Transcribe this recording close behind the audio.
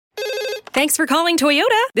Thanks for calling Toyota.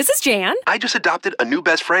 This is Jan. I just adopted a new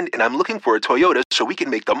best friend, and I'm looking for a Toyota so we can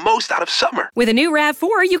make the most out of summer. With a new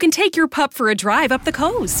RAV4, you can take your pup for a drive up the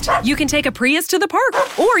coast. You can take a Prius to the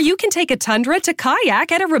park, or you can take a Tundra to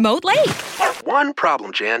kayak at a remote lake. One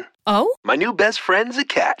problem, Jan. Oh? My new best friend's a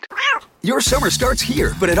cat. Your summer starts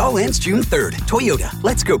here, but it all ends June 3rd. Toyota,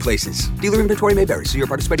 let's go places. Dealer inventory may vary. See your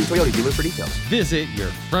participating Toyota dealer for details. Visit your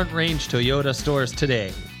Front Range Toyota stores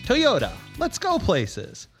today. Toyota, let's go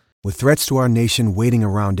places. With threats to our nation waiting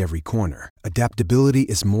around every corner, adaptability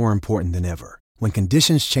is more important than ever. When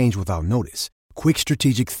conditions change without notice, quick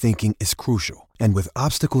strategic thinking is crucial. And with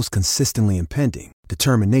obstacles consistently impending,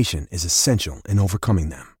 determination is essential in overcoming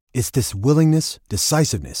them. It's this willingness,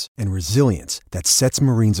 decisiveness, and resilience that sets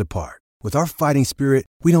Marines apart. With our fighting spirit,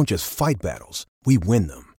 we don't just fight battles, we win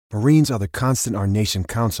them. Marines are the constant our nation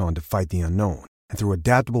counts on to fight the unknown. And through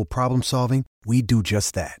adaptable problem solving, we do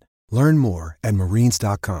just that. Learn more at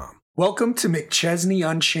marines.com. Welcome to McChesney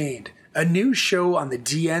Unchained, a new show on the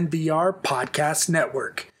DNVR Podcast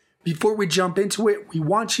Network. Before we jump into it, we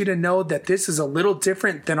want you to know that this is a little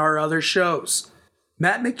different than our other shows.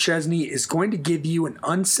 Matt McChesney is going to give you an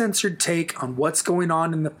uncensored take on what's going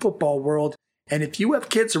on in the football world, and if you have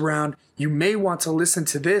kids around, you may want to listen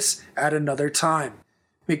to this at another time.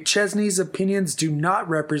 McChesney's opinions do not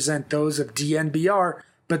represent those of DNVR,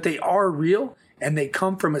 but they are real, and they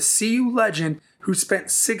come from a CU legend who spent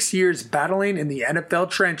 6 years battling in the NFL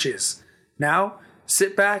trenches. Now,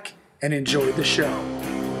 sit back and enjoy the show.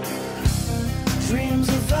 Dreams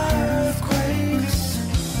of earthquakes,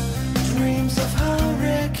 dreams of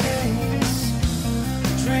hurricanes,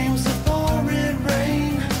 dreams of pouring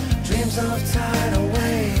rain, dreams of tidal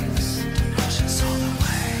waves, oceans all the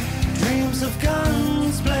way, dreams of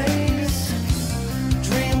guns blaze,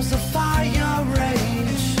 dreams of fire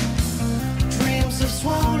rage, dreams of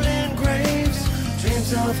swollen graves,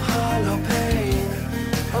 dreams of hollow pain.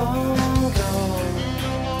 Oh God,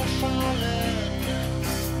 no more falling,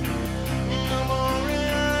 no more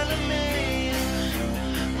enemy,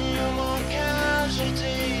 no more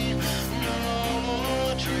casualty, no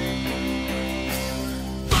more dream.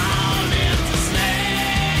 Fall into slave,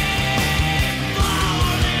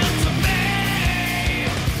 fall into me.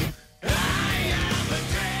 I am a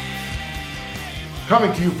dream.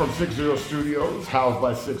 Coming to you from 60 Studios, housed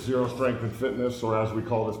by 60 Strength and Fitness, or as we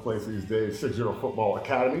call this place these days, 60 Football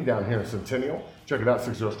Academy down here in Centennial. Check it out,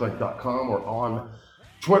 60strength.com, or on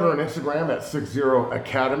Twitter and Instagram at 60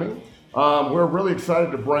 Academy. We're really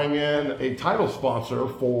excited to bring in a title sponsor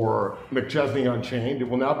for McChesney Unchained. It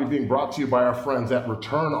will now be being brought to you by our friends at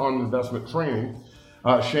Return on Investment Training.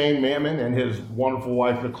 Shane Mammon and his wonderful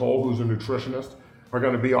wife, Nicole, who's a nutritionist, are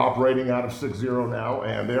going to be operating out of 60 now,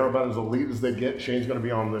 and they are about as elite as they get. Shane's going to be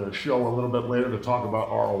on the show a little bit later to talk about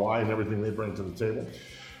ROI and everything they bring to the table.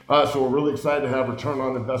 So we're really excited to have Return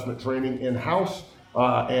on Investment Training in-house,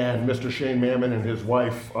 and Mr. Shane Mammon and his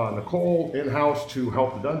wife, Nicole, in-house to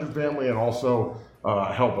help the Dungeon family and also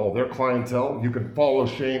help all their clientele. You can follow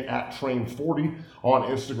Shane at Train40 on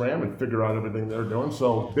Instagram and figure out everything they're doing.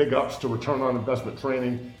 So big ups to Return on Investment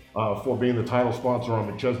Training for being the title sponsor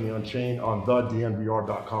on McChesney Unchained on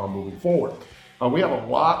thednvr.com moving forward. We have a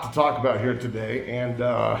lot to talk about here today, and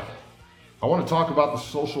I want to talk about the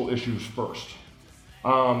social issues first.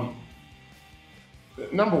 Number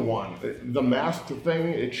one, the mask thing,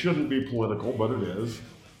 it shouldn't be political, but it is.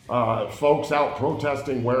 Folks out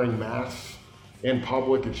protesting wearing masks in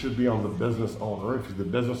public, it should be on the business owner. If the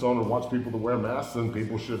business owner wants people to wear masks, then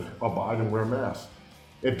people should abide and wear masks.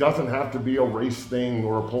 It doesn't have to be a race thing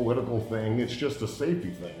or a political thing. It's just a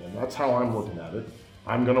safety thing, and that's how I'm looking at it.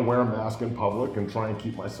 I'm going to wear a mask in public and try and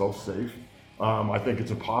keep myself safe. I think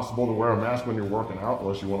it's impossible to wear a mask when you're working out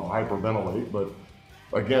unless you want to hyperventilate, but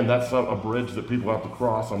again, that's a bridge that people have to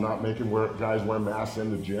cross. I'm not making guys wear masks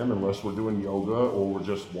in the gym unless we're doing yoga or we're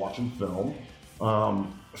just watching film.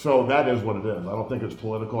 So that is what it is. I don't think it's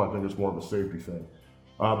political. I think it's more of a safety thing.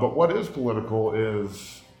 But what is political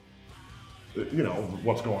is,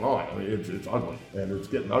 what's going on. I mean, it's ugly, and it's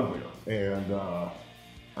getting uglier. And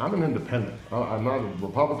I'm an independent. I'm not a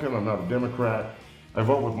Republican. I'm not a Democrat. I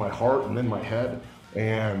vote with my heart and then my head.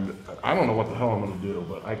 And I don't know what the hell I'm going to do,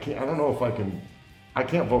 but I don't know if I can. I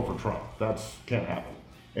can't vote for Trump. Can't happen.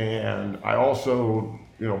 And I also,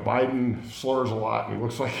 Biden slurs a lot. He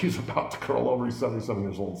looks like he's about to curl over. He's 77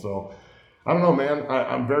 years old. So I don't know, man.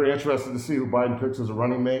 I'm very interested to see who Biden picks as a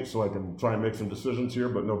running mate so I can try and make some decisions here.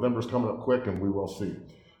 But November's coming up quick, and we will see.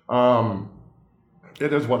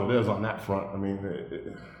 It is what it is on that front. I mean,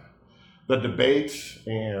 the debates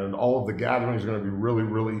and all of the gatherings are going to be really,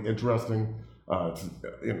 really interesting.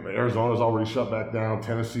 Arizona's already shut back down.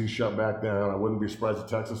 Tennessee's shut back down. I wouldn't be surprised if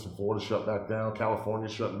Texas and Florida shut back down.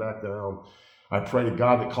 California's shutting back down. I pray to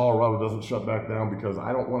God that Colorado doesn't shut back down, because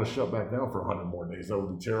I don't want to shut back down for 100 more days. That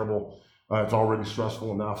would be terrible. It's already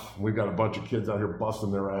stressful enough. We've got a bunch of kids out here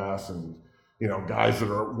busting their ass, and guys that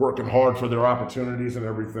are working hard for their opportunities and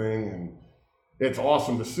everything. And it's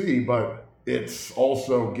awesome to see, but it's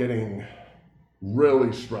also getting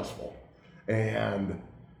really stressful. And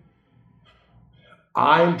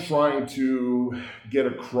I'm trying to get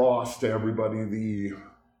across to everybody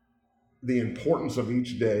the importance of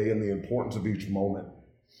each day and the importance of each moment.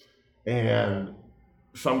 And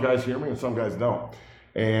some guys hear me and some guys don't.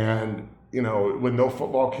 And, with no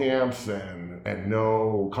football camps and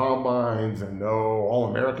no combines and no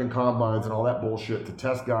All-American combines and all that bullshit to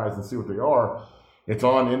test guys and see what they are, it's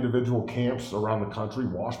on individual camps around the country.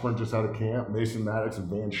 Washburn just had a camp. Mason Maddox and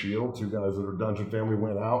Van Shield, two guys that are Dungeon family,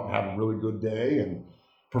 went out and had a really good day and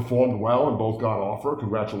performed well, and both got offer.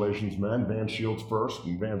 Congratulations, men. Van Shield's first,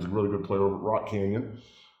 and Van's a really good player over at Rock Canyon.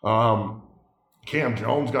 Cam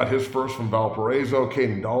Jones got his first from Valparaiso.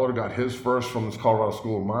 Caden Dollar got his first from this Colorado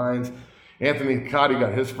School of Mines. Anthony Cotty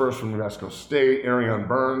got his first from New Mexico State. Arion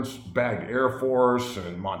Burns bagged Air Force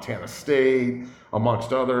and Montana State,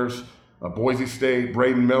 amongst others. Boise State,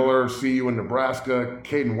 Braden Miller, CU in Nebraska,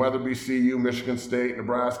 Caden Weatherby, CU, Michigan State,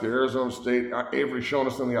 Nebraska, Arizona State, Avery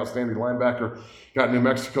Shonison, the outstanding linebacker, got New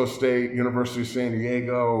Mexico State, University of San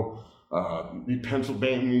Diego,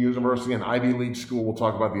 Pennsylvania University, and Ivy League school. We'll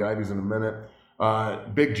talk about the Ivies in a minute.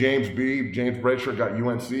 Big James Bradshaw got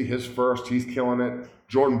UNC, his first. He's killing it.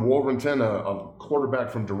 Jordan Wolverton, a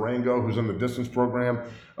quarterback from Durango who's in the distance program,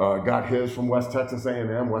 got his from West Texas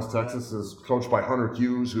A&M. West Texas is coached by Hunter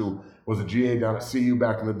Hughes, who was a GA down at CU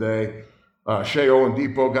back in the day. Shea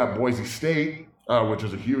Oladipo got Boise State, which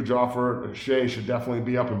is a huge offer. Shea should definitely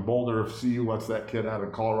be up in Boulder. If CU lets that kid out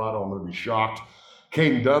of Colorado, I'm going to be shocked.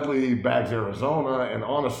 Caden Dudley bags Arizona, and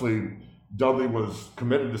honestly, Dudley was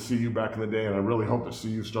committed to CU back in the day, and I really hope that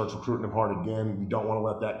CU starts recruiting him hard again. You don't want to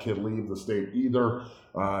let that kid leave the state either.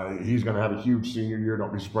 He's going to have a huge senior year.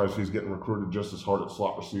 Don't be surprised if he's getting recruited just as hard at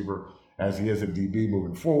slot receiver as he is at DB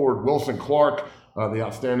moving forward. Wilson Clark, the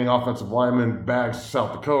outstanding offensive lineman, bags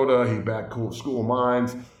South Dakota. He bagged School of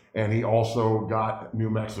Mines, and he also got New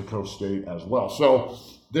Mexico State as well. So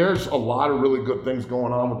there's a lot of really good things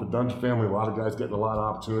going on with the Dungeon family. A lot of guys getting a lot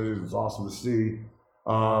of opportunities. It's awesome to see.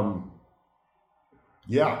 All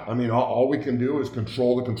we can do is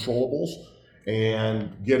control the controllables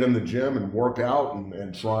and get in the gym and work out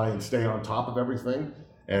and try and stay on top of everything.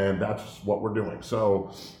 And that's what we're doing.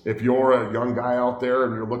 So if you're a young guy out there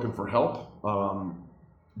and you're looking for help,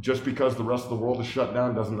 just because the rest of the world is shut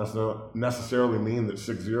down doesn't necessarily mean that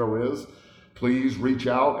 6-0 is. Please reach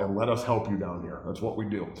out and let us help you down here. That's what we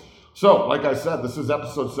do. So, like I said, this is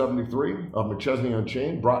episode 73 of McChesney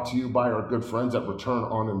Unchained, brought to you by our good friends at Return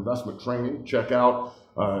on Investment Training. Check out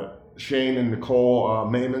Shane and Nicole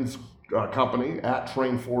Mayman's company at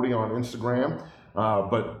Train40 on Instagram.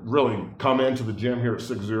 But really, come into the gym here at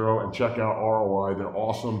 6-0 and check out ROI. They're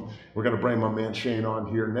awesome. We're going to bring my man Shane on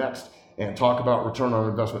here next and talk about return on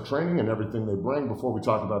investment training and everything they bring before we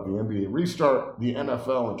talk about the NBA restart, the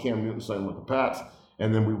NFL, and Cam Newton signing with the Pats.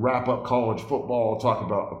 And then we wrap up college football, talk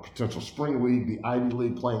about a potential spring league, the Ivy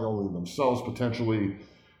League playing only themselves potentially,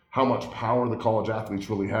 how much power the college athletes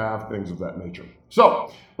really have, things of that nature.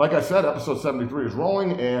 So, like I said, episode 73 is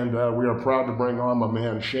rolling, and we are proud to bring on my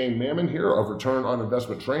man Shane Mammon here of Return on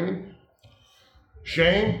Investment Training.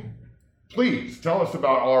 Shane, please tell us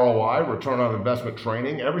about ROI, Return on Investment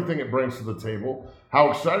Training, everything it brings to the table, how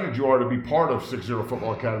excited you are to be part of 6-0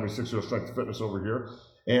 Football Academy, 6-0 Strength and Fitness over here,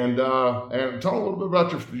 and tell a little bit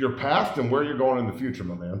about your past and where you're going in the future,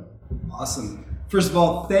 my man. Awesome. First of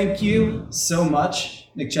all, thank you so much,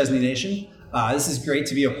 McChesney Nation. This is great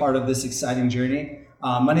to be a part of this exciting journey.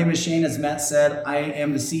 My name is Shane. As Matt said, I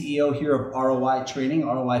am the CEO here of ROI Training,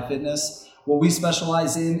 ROI Fitness. What we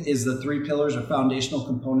specialize in is the 3 pillars or foundational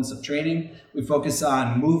components of training. We focus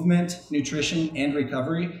on movement, nutrition, and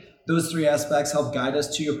recovery. Those 3 aspects help guide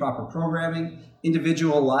us to your proper programming.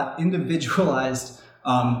 Individualized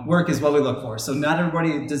work is what we look for. So not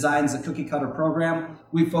everybody designs a cookie cutter program.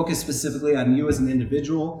 We focus specifically on you as an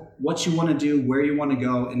individual, what you want to do, where you want to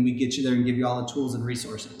go, and we get you there and give you all the tools and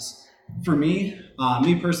resources. For me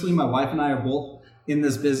personally, my wife and I are both in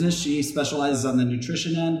this business. She specializes on the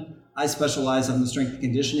nutrition end. I specialize on the strength and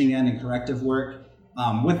conditioning end and corrective work.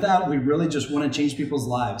 With that, we really just want to change people's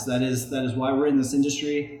lives. That is why we're in this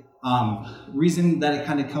industry. Reason that it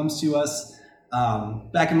kind of comes to us,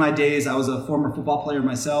 back in my days, I was a former football player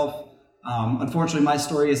myself. Unfortunately, my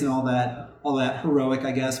story isn't all that heroic,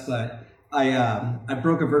 I guess, but I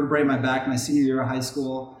broke a vertebrae in my back my senior year of high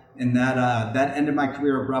school, and that ended my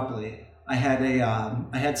career abruptly. I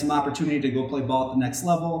had some opportunity to go play ball at the next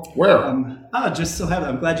level. Where? Just so happy.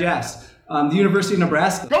 I'm glad you asked. The University of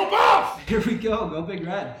Nebraska. Go Buffs! Here we go Big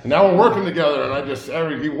Red. And now we're working together,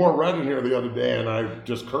 and he wore red in here the other day, and I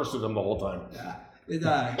just cursed at him the whole time. Yeah.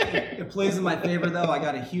 It plays in my favor, though. I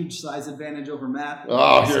got a huge size advantage over Matt.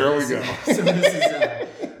 Oh, here we go. So this is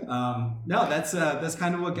that's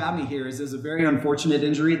kind of what got me here. Is a very unfortunate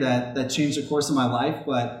injury that changed the course of my life,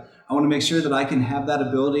 but I want to make sure that I can have that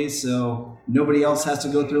ability so nobody else has to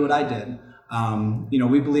go through what I did.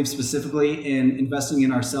 We believe specifically in investing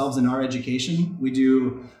in ourselves and our education. We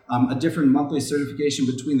do a different monthly certification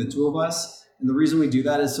between the two of us. And the reason we do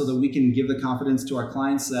that is so that we can give the confidence to our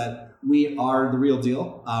clients that we are the real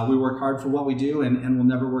deal. We work hard for what we do and we'll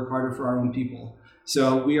never work harder for our own people.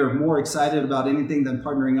 So we are more excited about anything than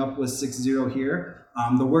partnering up with 6-0 here.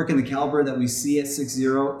 The work and the caliber that we see at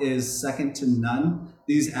 6-0 is second to none.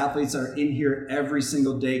 These athletes are in here every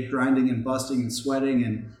single day grinding and busting and sweating,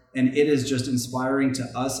 and it is just inspiring to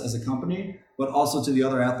us as a company, but also to the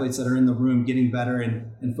other athletes that are in the room getting better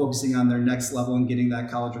and focusing on their next level and getting that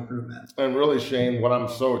college recruitment. And really, Shane, what I'm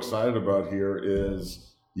so excited about here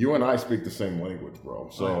is you and I speak the same language, bro.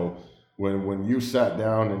 So when you sat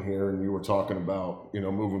down in here and you were talking about,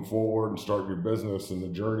 moving forward and starting your business and the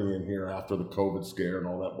journey in here after the COVID scare and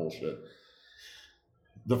all that bullshit,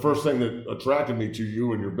 the first thing that attracted me to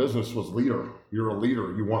you and your business was leader. You're a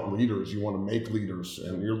leader. You want leaders. You want to make leaders.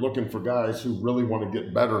 And you're looking for guys who really want to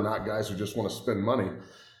get better, not guys who just want to spend money.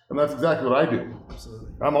 And that's exactly what I do. Absolutely.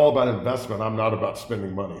 I'm all about investment. I'm not about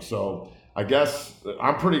spending money. So I guess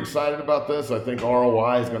I'm pretty excited about this. I think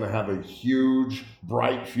ROI is going to have a huge,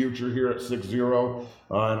 bright future here at 6-0.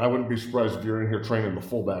 And I wouldn't be surprised if you're in here training the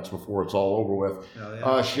fullbacks before it's all over with.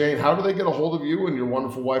 Oh, yeah. Shane, how do they get a hold of you and your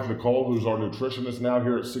wonderful wife, Nicole, who's our nutritionist now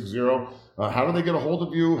here at 6-0? How do they get a hold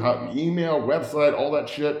of you? Email, website, all that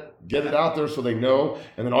shit. Get it out there so they know.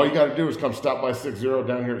 And then all you got to do is come stop by 6-0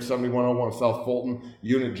 down here at 7101 South Fulton,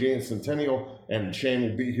 Unit G and Centennial. And Shane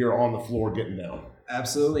will be here on the floor getting down.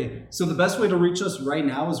 Absolutely. So the best way to reach us right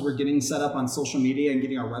now is we're getting set up on social media and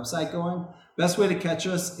getting our website going. Best way to catch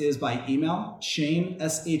us is by email, Shane,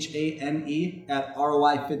 SHANE, at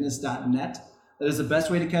roifitness.net. That is the best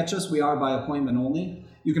way to catch us. We are by appointment only.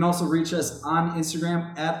 You can also reach us on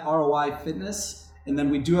Instagram at ROI Fitness. And then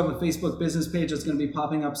we do have a Facebook business page that's going to be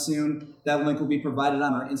popping up soon. That link will be provided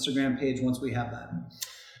on our Instagram page once we have that.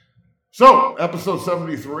 So, episode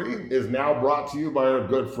 73 is now brought to you by our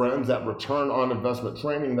good friends at Return on Investment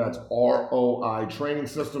Training. That's ROI Training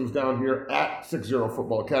Systems down here at 6-0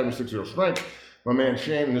 Football Academy, 6-0 Strength. My man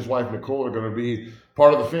Shane and his wife Nicole are going to be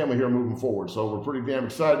part of the family here moving forward. So we're pretty damn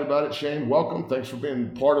excited about it. Shane, welcome. Thanks for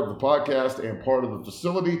being part of the podcast and part of the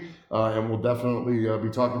facility. And we'll definitely be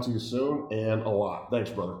talking to you soon and a lot. Thanks,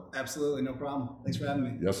 brother. Absolutely, no problem. Thanks for having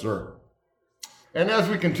me. Yes, sir. And as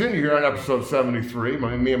we continue here on episode 73,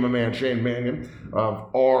 me and my man Shane Mannion of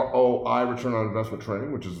ROI, Return on Investment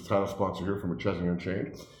Training, which is the title sponsor here from McChesney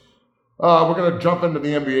Unchained, we're going to jump into the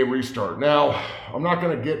NBA restart. Now, I'm not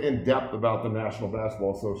going to get in depth about the National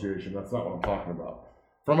Basketball Association. That's not what I'm talking about.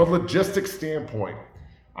 From a logistics standpoint,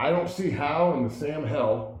 I don't see how in the Sam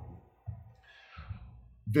hell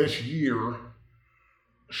this year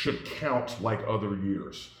should count like other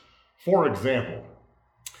years. For example,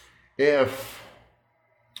 if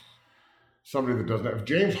somebody that doesn't have, if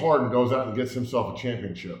James Harden goes out and gets himself a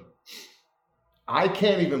championship, I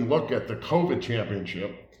can't even look at the COVID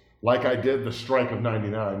championship like I did the strike of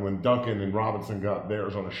 99 when Duncan and Robinson got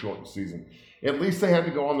theirs on a shortened season. At least they had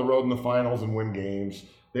to go on the road in the finals and win games.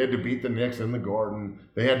 They had to beat the Knicks in the Garden.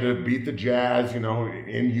 They had to beat the Jazz,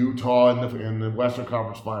 in Utah in the Western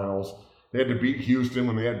Conference Finals. They had to beat Houston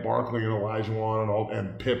when they had Barkley and Olajuwon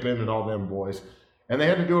and Pippen and all them boys. And they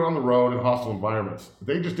had to do it on the road in hostile environments.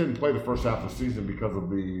 They just didn't play the first half of the season because of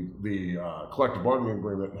the collective bargaining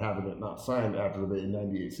agreement and having it not signed after the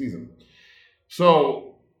 98 season.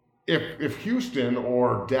 So if Houston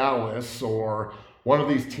or Dallas or one of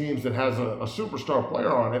these teams that has a superstar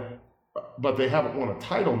player on it, but they haven't won a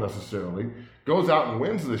title necessarily, goes out and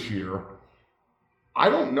wins this year, I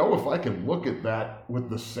don't know if I can look at that with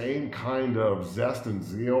the same kind of zest and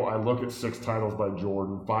zeal. I look at 6 titles by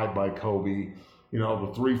Jordan, 5 by Kobe,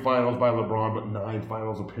 the 3 finals by LeBron, but 9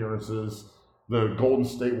 finals appearances. The Golden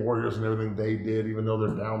State Warriors and everything they did, even though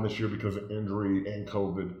they're down this year because of injury and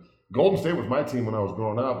COVID. Golden State was my team when I was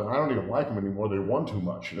growing up, and I don't even like them anymore. They won too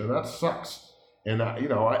much, and that sucks. And, I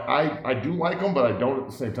do like them, but I don't at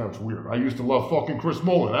the same time. It's weird. I used to love fucking Chris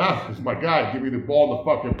Mullin. He's my guy. Give me the ball in the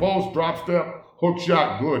fucking post, drop step, hook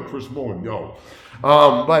shot, good. Chris Mullin, yo.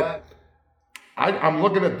 But I'm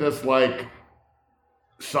looking at this like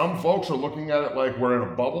some folks are looking at it like we're in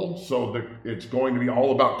a bubble, so that it's going to be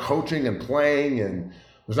all about coaching and playing, and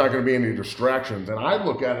there's not going to be any distractions. And I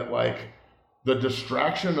look at it like the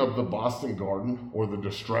distraction of the Boston Garden, or the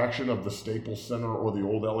distraction of the Staples Center, or the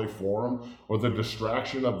old LA Forum, or the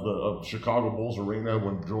distraction of Chicago Bulls Arena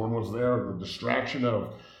when Jordan was there, the distraction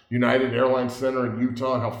of United Airlines Center in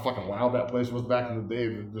Utah and how fucking loud that place was back in the day,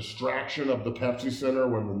 the distraction of the Pepsi Center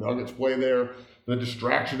when the Nuggets play there, the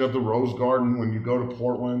distraction of the Rose Garden when you go to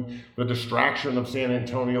Portland, the distraction of San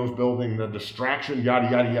Antonio's building, the distraction, yada,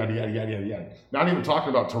 yada, yada, yada, yada, yada, yada. Not even talking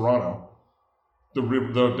about Toronto,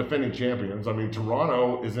 the defending champions. I mean,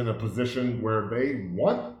 Toronto is in a position where they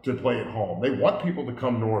want to play at home. They want people to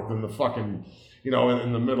come north in the fucking,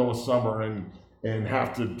 in the middle of summer and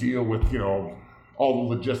have to deal with, all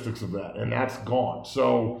the logistics of that. And that's gone.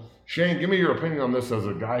 So, Shane, give me your opinion on this as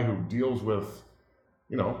a guy who deals with,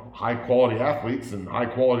 high quality athletes and high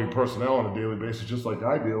quality personnel on a daily basis, just like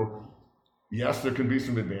I do. Yes, there can be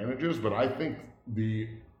some advantages, but I think the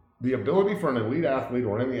ability for an elite athlete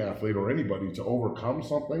or any athlete or anybody to overcome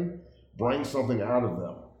something, bring something out of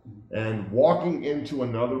them. And walking into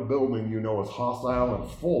another building is hostile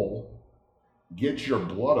and full, gets your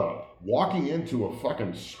blood up. Walking into a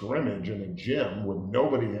fucking scrimmage in a gym with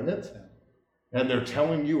nobody in it, and they're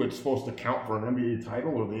telling you it's supposed to count for an NBA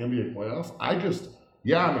title or the NBA playoffs,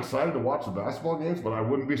 I'm excited to watch the basketball games, but I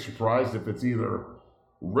wouldn't be surprised if it's either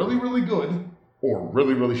really, really good or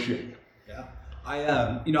really, really shitty. Yeah.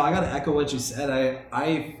 I got to echo what you said.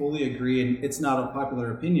 I fully agree, and it's not a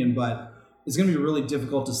popular opinion, but it's going to be really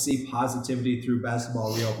difficult to see positivity through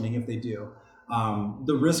basketball reopening if they do.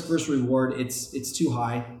 The risk versus reward, it's too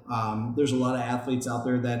high. There's a lot of athletes out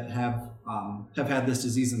there that have had this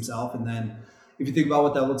disease themselves, and then if you think about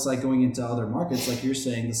what that looks like going into other markets, like you're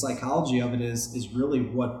saying, the psychology of it is really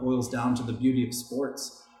what boils down to the beauty of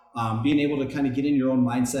sports. Being able to kind of get in your own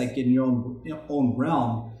mindset, get in your own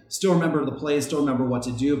realm, still remember the plays, still remember what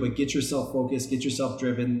to do, but get yourself focused, get yourself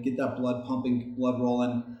driven, get that blood pumping, blood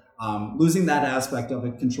rolling. Losing that aspect of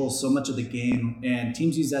it controls so much of the game, and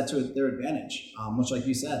teams use that to their advantage, much like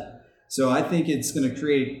you said. So I think it's going to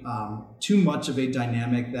create too much of a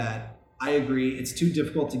dynamic that I agree it's too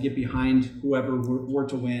difficult to get behind whoever were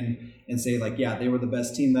to win and say, like, yeah, they were the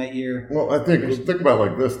best team that year. Well, I think about it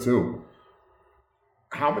like this, too.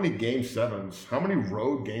 How many Game 7s, how many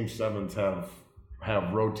road Game 7s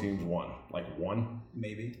have road teams won? Like one?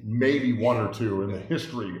 Maybe one or two in the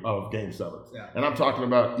history of Game 7s. Yeah. And I'm talking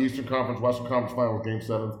about Eastern Conference, Western Conference Finals Game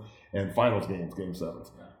 7s, and Finals games Game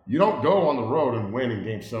 7s. Yeah. You don't go on the road and win in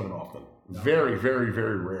Game 7 often. No. Very, very,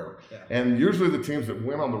 very rare. Yeah. And usually the teams that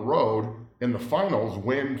win on the road in the finals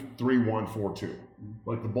win 3-1, 4-2,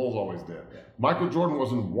 like the Bulls always did. Yeah. Michael Jordan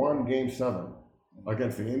was in one Game 7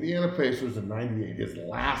 against the Indiana Pacers in '98, his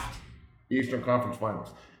last Eastern Conference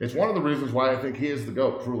Finals. It's one of the reasons why I think he is the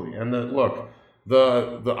GOAT, truly. And I loved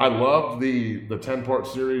the 10-part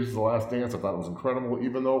series, The Last Dance. I thought it was incredible.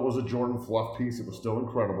 Even though it was a Jordan fluff piece, it was still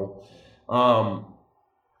incredible.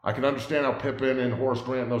 I can understand how Pippen and Horace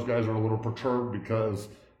Grant and those guys are a little perturbed because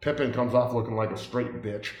Pippen comes off looking like a straight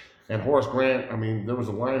bitch. And Horace Grant, I mean, there was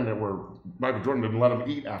a line there where Michael Jordan didn't let him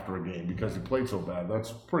eat after a game because he played so bad.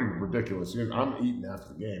 That's pretty ridiculous. I'm eating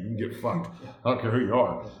after the game. You can get fucked. I don't care who you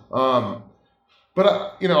are.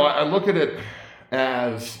 I look at it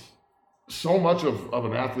as so much of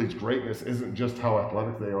an athlete's greatness isn't just how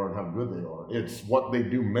athletic they are and how good they are. It's what they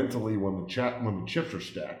do mentally when the chips are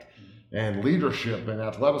stacked. And leadership and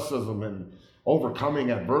athleticism and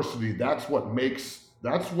overcoming adversity, that's what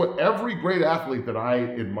every great athlete that I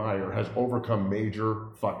admire has overcome major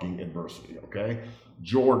fucking adversity, okay?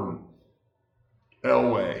 Jordan,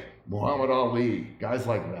 Elway, Muhammad Ali, guys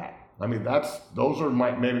like that. I mean, those are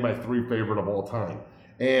maybe my three favorite of all time.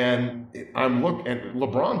 And and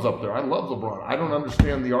LeBron's up there. I love LeBron. I don't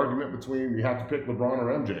understand the argument between you have to pick LeBron or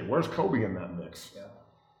MJ. Where's Kobe in that mix? Yeah.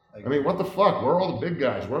 I mean, what the fuck? Where are all the big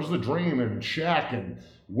guys? Where's the Dream and Shaq and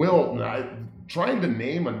Wilt? Trying to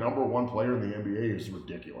name a number one player in the NBA is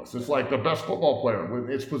ridiculous. It's like the best football player.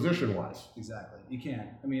 It's position-wise. Exactly. You can't.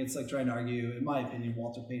 I mean, it's like trying to argue, in my opinion,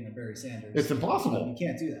 Walter Payton and Barry Sanders. It's impossible. You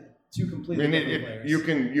can't do that. Two completely different players.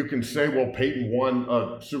 You can say, well, Peyton won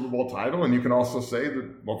a Super Bowl title, and you can also say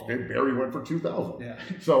that, well, okay, Barry went for 2,000. Yeah.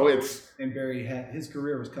 So and Barry his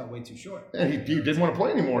career was cut way too short. And he didn't want to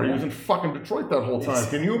play anymore. He was in fucking Detroit that whole time.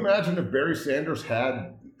 Can you imagine if Barry Sanders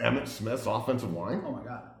had Emmitt Smith's offensive line? Oh my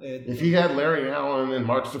God! If he had Larry Allen and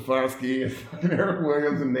Mark Stefanski and fucking Eric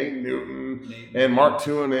Williams and Nate Newton and Mark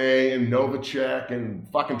Tuinei and Novacek and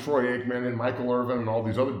fucking Troy Aikman and Michael Irvin and all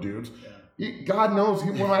these other dudes. Yeah. God knows he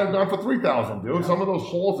might have gone for 3,000, dude. Some of those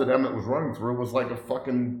holes that Emmett was running through was like a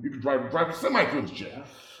fucking, you could drive a semi through this shit.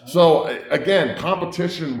 So again,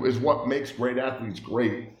 competition is what makes great athletes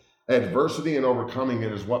great. Adversity and overcoming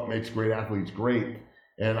it is what makes great athletes great.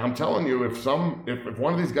 And I'm telling you, if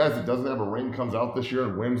one of these guys that doesn't have a ring comes out this year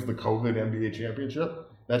and wins the COVID NBA championship,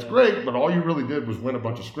 that's great. But all you really did was win a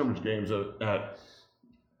bunch of scrimmage games at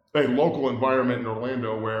a local environment in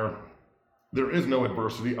Orlando where there is no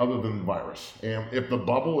adversity other than the virus. And if the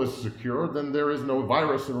bubble is secure, then there is no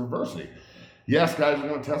virus or adversity. Yes, guys are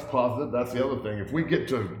going to test positive. That's the other thing. If we get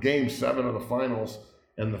to game 7 of the finals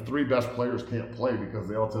and the 3 best players can't play because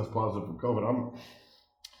they all test positive for COVID,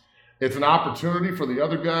 it's an opportunity for the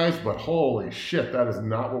other guys, but holy shit, that is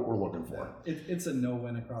not what we're looking for. It's a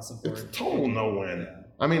no-win across the board. It's a total no-win. Yeah.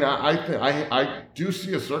 I mean, I do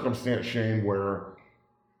see a circumstance, Shane, where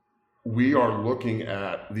we are looking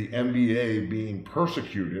at the NBA being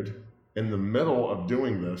persecuted in the middle of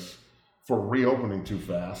doing this for reopening too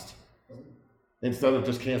fast instead of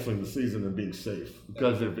just canceling the season and being safe.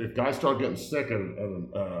 Because if guys start getting sick at an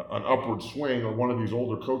upward swing, or one of these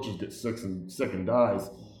older coaches gets sick and dies,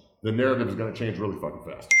 the narrative is going to change really fucking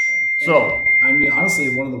fast. So, I mean,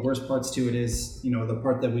 honestly, one of the worst parts to it is, the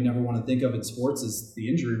part that we never want to think of in sports is the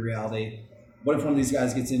injury reality. What if one of these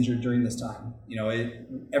guys gets injured during this time?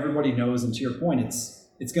 Everybody knows, and to your point,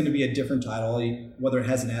 it's going to be a different title, whether it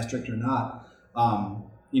has an asterisk or not.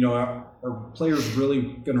 Are players really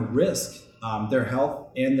going to risk their health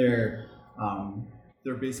and their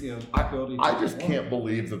basically ability to I just can't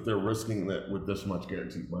believe that they're risking that with this much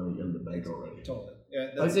guaranteed money in the bank already. Totally.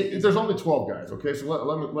 Yeah, there's only 12 guys, okay? So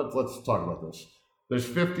let's talk about this. There's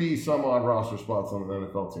 50 some odd roster spots on an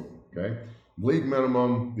NFL team, okay? League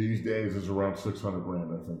minimum these days is around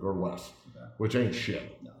 $600,000, I think, or less, which ain't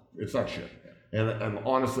shit. No. It's not shit. And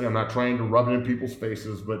honestly, I'm not trying to rub it in people's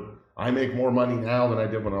faces, but I make more money now than I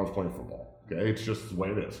did when I was playing football, okay? It's just the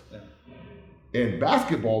way it is. Yeah. In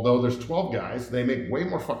basketball, though, there's 12 guys. They make way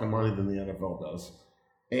more fucking money than the NFL does.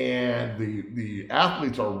 And the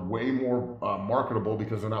athletes are way more marketable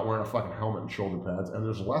because they're not wearing a fucking helmet and shoulder pads, and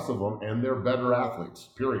there's less of them, and they're better athletes,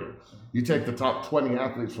 period. You take the top 20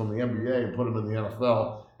 athletes from the NBA and put them in the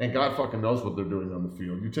NFL, and God fucking knows what they're doing on the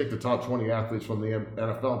field. You take the top 20 athletes from the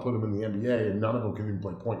NFL and put them in the NBA, and none of them can even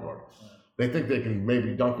play point guard. They think they can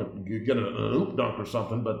maybe get an oop dunk or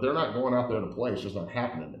something, but they're not going out there to play. It's just not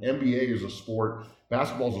happening. NBA is a sport.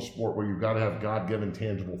 Basketball is a sport where you've got to have God-given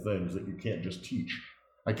tangible things that you can't just teach.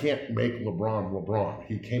 I can't make LeBron.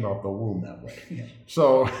 He came out the womb that way. Yeah.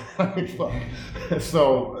 So, I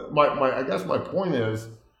guess my point is,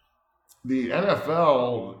 the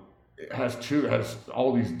NFL has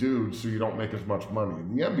all these dudes, so you don't make as much money.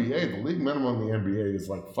 In the NBA, the league minimum in the NBA is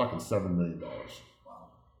like fucking $7 million. Wow.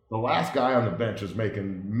 The last guy on the bench is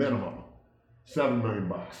making minimum $7 million.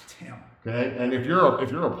 Damn. Okay, and if you're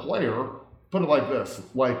a player, put it like this: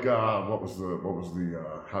 like what was the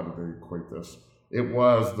how did they equate this? It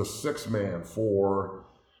was the 6th man for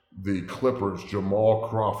the Clippers, Jamal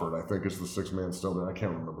Crawford. I think it's the 6th man still there. I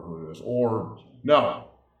can't remember who it is. Or no,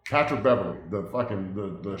 Patrick Beverly,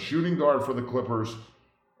 the shooting guard for the Clippers,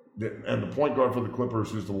 and the point guard for the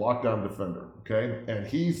Clippers, who's the lockdown defender. Okay, and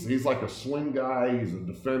he's like a swing guy. He's a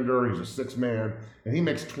defender. He's a 6th man, and he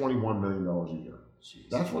makes $21 million a year. Jeez.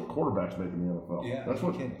 That's what quarterbacks make in the NFL. Yeah, that's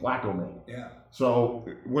what Flacco made. Yeah. So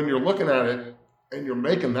when you're looking at it and you're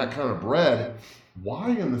making that kind of bread, why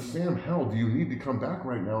in the Sam hell do you need to come back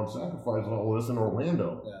right now and sacrifice all this in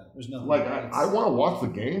Orlando? Yeah, there's nothing. Like, I want to watch the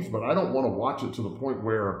games, but I don't want to watch it to the point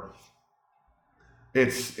where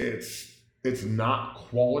it's not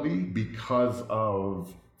quality because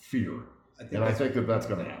of fear. I think that's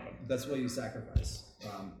going to happen. That's what you sacrifice.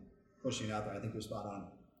 Pushing it out there, I think you're spot on.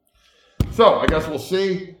 So I guess we'll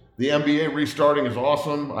see. The NBA restarting is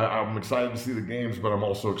awesome. I'm excited to see the games, but I'm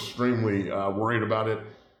also extremely worried about it.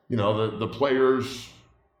 The players,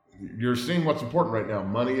 you're seeing what's important right now.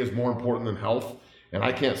 Money is more important than health. And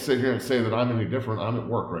I can't sit here and say that I'm any different. I'm at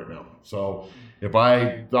work right now. So if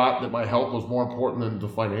I thought that my health was more important than the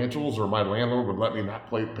financials, or my landlord would let me not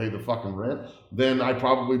pay the fucking rent, then I'd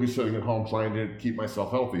probably be sitting at home trying to keep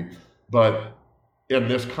myself healthy. But in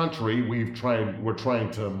this country, we're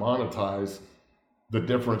trying to monetize the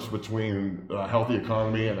difference between a healthy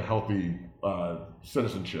economy and a healthy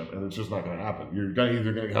citizenship, and it's just not going to happen. You're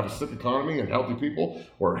either going to have a sick economy and healthy people,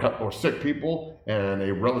 or sick people and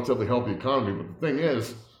a relatively healthy economy. But the thing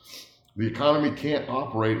is, the economy can't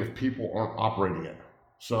operate if people aren't operating it.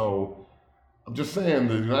 So I'm just saying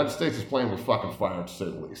the United States is playing with fucking fire, to say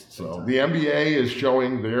the least. So the NBA is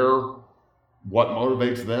showing what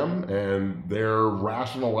motivates them, and they're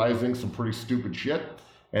rationalizing some pretty stupid shit.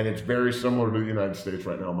 And it's very similar to the United States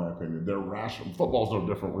right now, in my opinion. They're rational. Football's no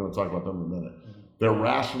different. We're going to talk about them in a minute. They're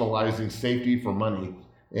rationalizing safety for money.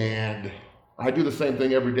 And I do the same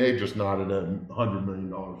thing every day, just not at $100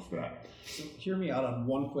 million stat. So hear me out on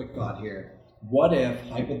one quick thought here. What if,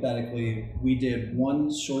 hypothetically, we did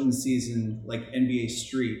one shortened season like NBA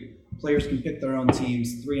Street? Players can pick their own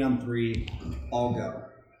teams, 3-on-3, all go.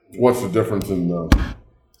 What's the difference in the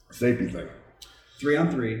safety thing?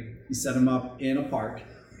 3-on-3, you set them up in a park,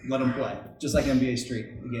 let them play, just like NBA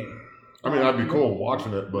Street, the game. I mean, I'd be cool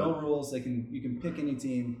watching it, but no rules. You can pick any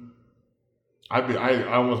team. I think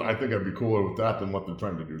I'd be cooler with that than what they're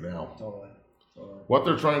trying to do now. Totally. What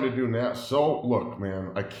they're trying to do now. So look,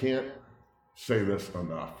 man, I can't say this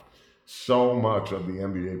enough. So much of the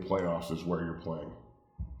NBA playoffs is where you're playing.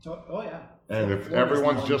 Oh yeah. And if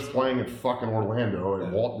everyone's just playing in fucking Orlando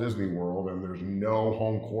at Walt Disney World and there's no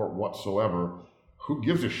home court whatsoever, who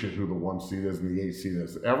gives a shit who the 1 seed is and the 8 seed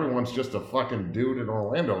is? Everyone's just a fucking dude in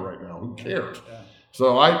Orlando right now. Who cares? Yeah.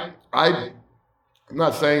 So I'm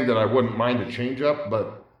not saying that I wouldn't mind a change up,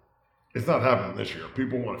 but it's not happening this year.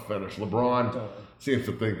 People want to finish. LeBron seems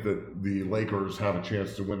to think that the Lakers have a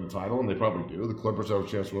chance to win the title, and they probably do. The Clippers have a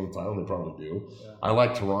chance to win the title, and they probably do. Yeah. I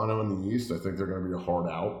like Toronto in the East. I think they're going to be a hard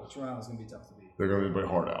out. Toronto's going to be tough to beat. They're going to be a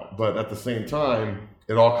hard out. But at the same time,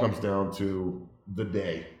 it all comes down to the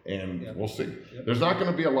day, and we'll see. Yep. There's not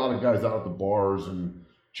going to be a lot of guys out at the bars and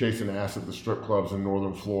chasing ass at the strip clubs in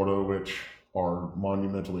northern Florida, which are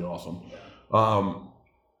monumentally awesome. Yeah.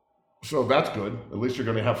 So that's good. At least you're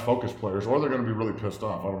going to have focused players, or they're going to be really pissed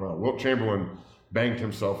off. I don't know. Wilt Chamberlain banged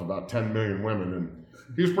himself about 10 million women, and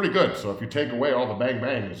he was pretty good. So if you take away all the bang,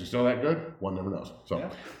 is he still that good? One never knows. So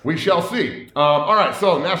we shall see. All right,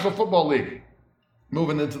 so National Football League.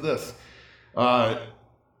 Moving into this. On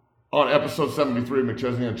episode 73 of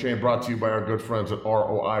McChesney Unchained, brought to you by our good friends at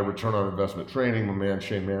ROI, Return on Investment Training, my man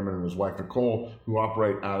Shane Mammon and his wife Nicole, who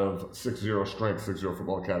operate out of 6-0 Strength, 6-0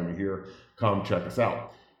 Football Academy here. Come check us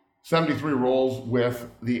out. 73 roles with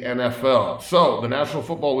the NFL. So the National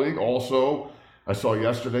Football League also, I saw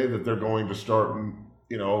yesterday that they're going to start,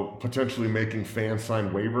 potentially making fans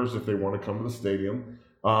sign waivers if they want to come to the stadium.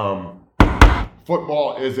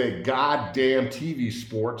 Football is a goddamn TV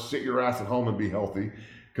sport. Sit your ass at home and be healthy.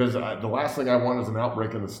 Because the last thing I want is an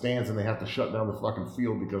outbreak in the stands and they have to shut down the fucking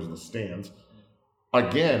field because of the stands.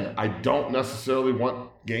 Again, I don't necessarily want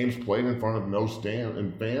games played in front of no stand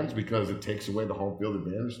and fans because it takes away the home field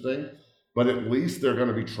advantage thing. But at least they're going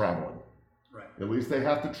to be traveling. Right. At least they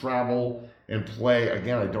have to travel and play.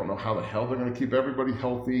 Again, I don't know how the hell they're going to keep everybody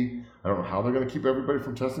healthy. I don't know how they're going to keep everybody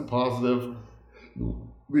from testing positive.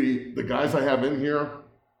 The guys I have in here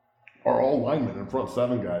are all linemen and front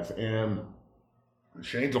seven guys. And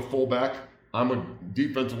Shane's a fullback. I'm a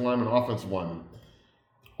defensive lineman, offensive lineman.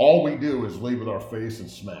 All we do is lead with our face and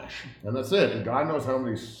smash. And that's it. And God knows how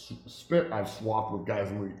many spit I've swapped with guys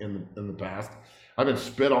in the past. I've been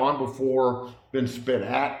spit on before, been spit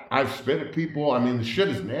at. I've spit at people. I mean, the shit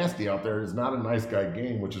is nasty out there. It's not a nice guy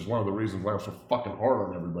game, which is one of the reasons why I'm so fucking hard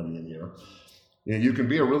on everybody in here. You can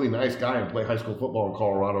be a really nice guy and play high school football in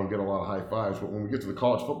Colorado and get a lot of high fives, but when we get to the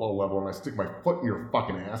college football level and I stick my foot in your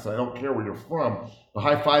fucking ass, I don't care where you're from, the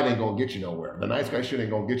high five ain't gonna get you nowhere. The nice guy shit ain't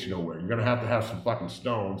gonna get you nowhere. You're gonna have some fucking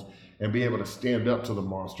stones and be able to stand up to the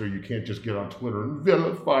monster. You can't just get on Twitter and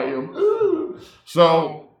vilify him. Ooh.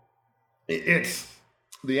 So it's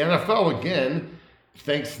the NFL again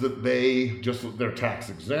thinks that they're tax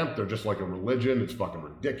exempt. They're just like a religion. It's fucking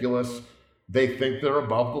ridiculous. They think they're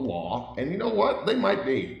above the law, and you know what? They might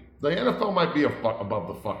be. The NFL might be above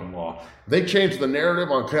the fucking law. They changed the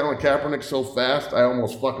narrative on Colin Kaepernick so fast, I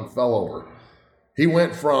almost fucking fell over. He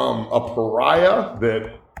went from a pariah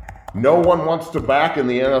that no one wants to back in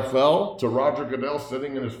the NFL to Roger Goodell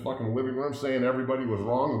sitting in his fucking living room saying everybody was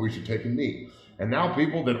wrong and we should take a knee. And now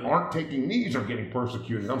people that aren't taking knees are getting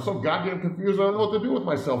persecuted. I'm so goddamn confused, I don't know what to do with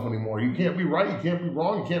myself anymore. You can't be right, you can't be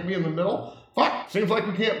wrong, you can't be in the middle. Fuck, seems like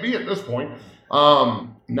we can't be at this point.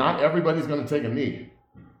 Not everybody's going to take a knee.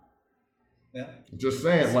 Yeah. Just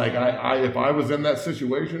saying, like, if I was in that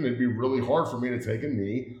situation, it'd be really hard for me to take a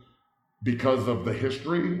knee because of the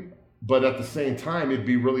history. But at the same time, it'd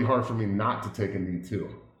be really hard for me not to take a knee too.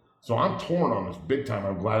 So I'm torn on this big time.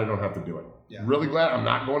 I'm glad I don't have to do it. Yeah. Really glad I'm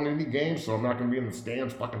not going to any games, so I'm not going to be in the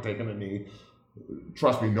stands fucking taking a knee.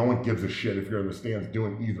 Trust me, no one gives a shit if you're in the stands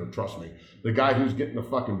doing either. Trust me. The guy who's getting the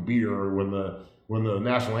fucking beer when the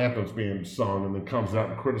national anthem's being sung and then comes out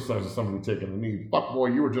and criticizes somebody taking a knee, fuck boy,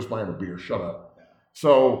 you were just buying a beer. Shut up.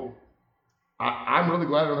 So I'm really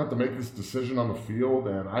glad I don't have to make this decision on the field,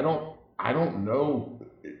 and I don't know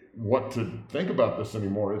what to think about this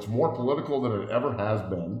anymore. It's more political than it ever has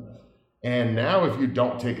been. And now if you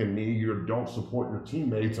don't take a knee, you don't support your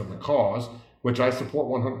teammates and the cause, which I support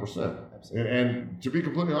 100%. And to be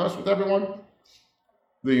completely honest with everyone,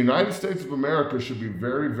 the United States of America should be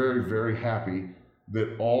very, very, very happy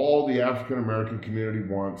that all the African American community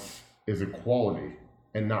wants is equality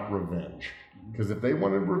and not revenge. Because if they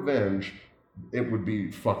wanted revenge, it would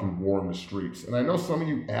be fucking war in the streets. And I know some of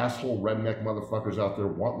you asshole redneck motherfuckers out there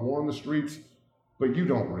want war in the streets, but you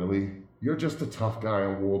don't really. You're just a tough guy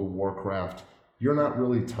on World of Warcraft. You're not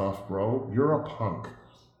really tough, bro. You're a punk.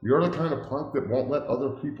 You're the kind of punk that won't let other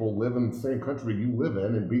people live in the same country you live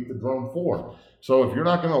in and beat the drum for. So if you're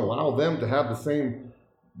not going to allow them to have the same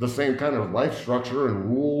kind of life structure and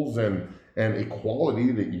rules and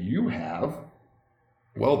equality that you have,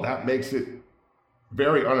 well, that makes it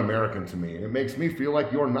very un-American to me. And it makes me feel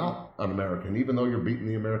like you're not un-American, even though you're beating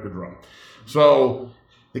the American drum. So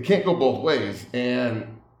it can't go both ways.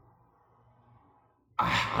 And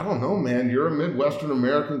I don't know, man. You're a Midwestern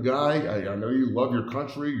American guy. I know you love your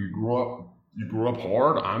country. You grew up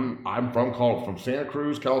hard. I'm from Santa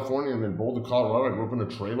Cruz, California, and then Boulder, Colorado. I grew up in a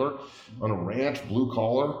trailer on a ranch, blue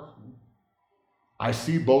collar. I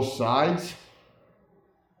see both sides.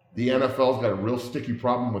 The NFL's got a real sticky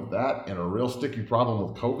problem with that and a real sticky problem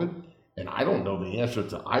with COVID. And I don't know the answer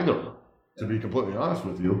to either, to be completely honest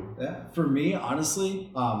with you. Yeah, for me,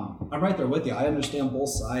 honestly, I'm right there with you. I understand both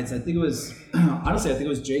sides. I think it was, honestly,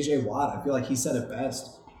 J.J. Watt. I feel like he said it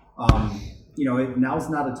best. Now's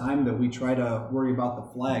not a time that we try to worry about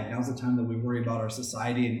the flag. Now's the time that we worry about our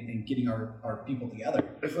society and getting our people together.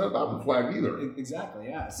 It's not about the flag either. Exactly,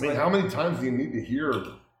 yeah. So I mean, how many times do you need to hear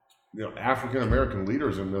African American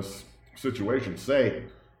leaders in this situation say,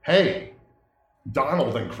 hey,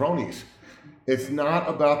 Donald and cronies, it's not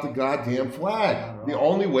about the goddamn flag. The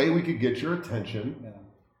only way we could get your attention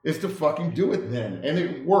is to fucking do it then. And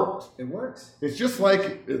it worked. It works. It's just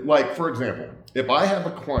like, for example, if I have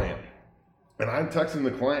a client and I'm texting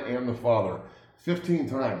the client and the father 15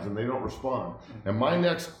 times and they don't respond, and my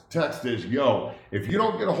next text is, yo, if you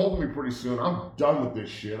don't get a hold of me pretty soon, I'm done with this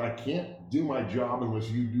shit. I can't do my job unless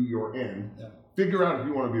you do your end. Yeah. Figure out if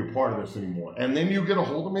you want to be a part of this anymore. And then you get a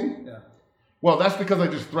hold of me? Yeah. Well, that's because I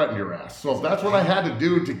just threatened your ass. So if that's what I had to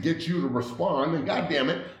do to get you to respond, then goddamn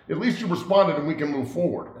it, at least you responded and we can move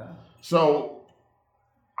forward. Yeah. So,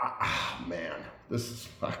 man, this is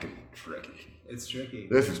fucking tricky. It's tricky.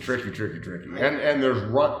 This is tricky. And there's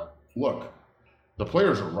look, the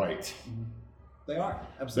players are right. They are,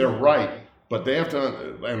 absolutely. They're right, but they have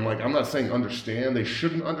to, and I'm not saying understand, they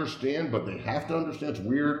shouldn't understand, but they have to understand. It's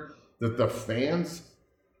weird that the fans,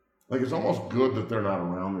 it's almost good that they're not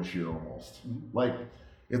around this year almost.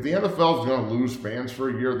 If the NFL is going to lose fans for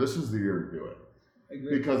a year, this is the year to do it.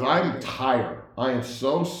 Because I'm tired. I am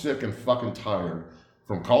so sick and fucking tired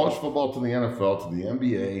from college football to the NFL to the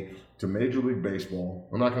NBA to Major League Baseball.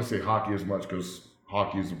 I'm not going to say hockey as much because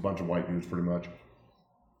hockey is a bunch of white dudes pretty much.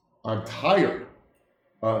 I'm tired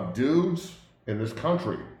of dudes in this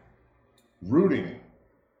country rooting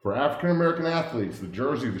for African-American athletes, the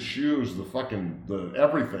jersey, the shoes, the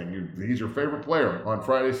everything. He's your favorite player on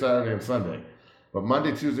Friday, Saturday, and Sunday. But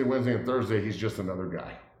Monday, Tuesday, Wednesday, and Thursday, he's just another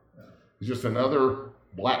guy. He's just another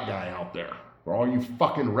black guy out there. For all you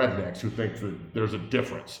fucking rednecks who think that there's a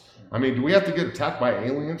difference. I mean, do we have to get attacked by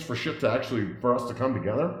aliens for us to come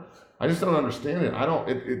together? I just don't understand it.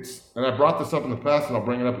 And I brought this up in the past and I'll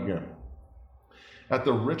bring it up again. At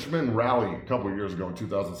the Richmond rally a couple of years ago in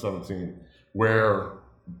 2017, where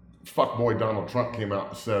fuckboy Donald Trump came out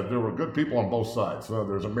and said there were good people on both sides. So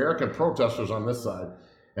there's American protesters on this side,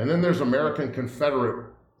 and then there's American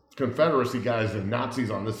Confederacy guys and Nazis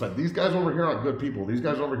on this side. These guys over here aren't good people. These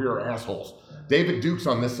guys over here are assholes. David Duke's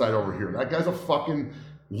on this side over here. That guy's a fucking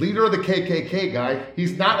leader of the KKK guy.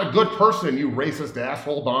 He's not a good person, you racist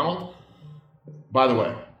asshole, Donald. By the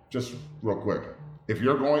way, just real quick, if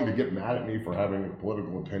you're going to get mad at me for having a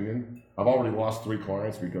political opinion, I've already lost 3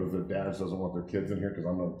 clients because their dads doesn't want their kids in here because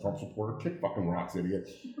I'm a Trump supporter. Kick fucking rocks, idiot.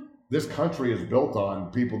 This country is built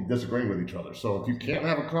on people disagreeing with each other. So if you can't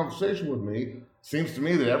have a conversation with me, seems to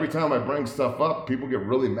me that every time I bring stuff up, people get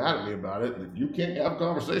really mad at me about it. If you can't have a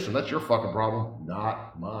conversation, that's your fucking problem,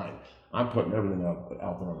 not mine. I'm putting everything out there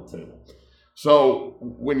on the table. So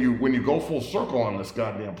when you go full circle on this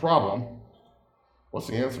goddamn problem, what's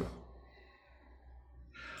the answer?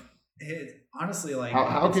 Honestly,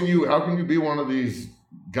 how can you be one of these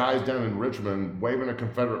guys down in Richmond waving a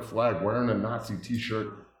Confederate flag, wearing a Nazi T-shirt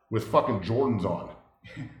with fucking Jordans on?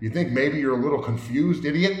 You think maybe you're a little confused,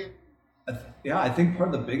 idiot? Yeah, I think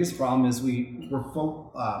part of the biggest problem is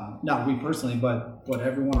not we personally, but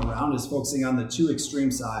everyone around is focusing on the two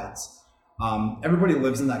extreme sides. Everybody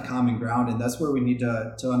lives in that common ground, and that's where we need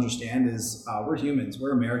to understand is we're humans,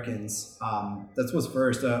 we're Americans. That's what's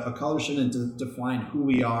first. A color shouldn't define who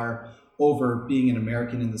we are over being an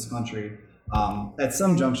American in this country. At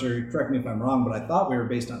some juncture, correct me if I'm wrong, but I thought we were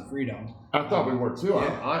based on freedom. I thought we were too.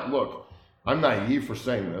 Yeah. Look, I'm naive for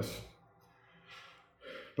saying this,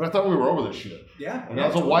 but I thought we were over this shit. Yeah. And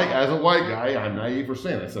as a white guy, I'm naive for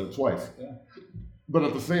saying it. I said it twice. Yeah. But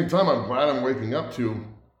at the same time, I'm glad I'm waking up to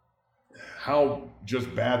how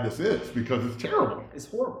just bad this is, because it's terrible. It's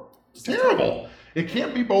horrible. It's terrible. It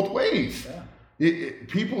can't be both ways. Yeah.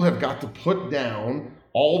 People have got to put down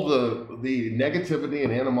all the negativity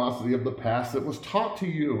and animosity of the past that was taught to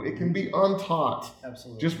you. It can be untaught.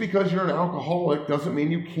 Absolutely. Just because you're an alcoholic doesn't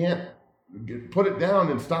mean you can't put it down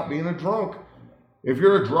and stop being a drunk. If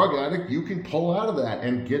you're a drug addict, you can pull out of that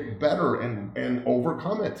and get better and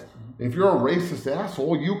overcome it. If you're a racist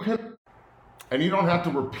asshole, you can, and you don't have to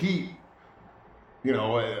repeat,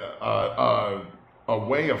 a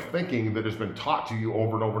way of thinking that has been taught to you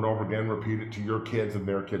over and over and over again, repeat it to your kids and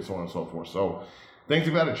their kids, so on and so forth. So things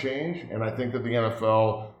have got to change, and I think that the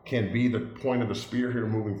NFL can be the point of the spear here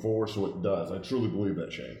moving forward, so it does. I truly believe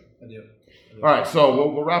that, Shane. I do. All right, so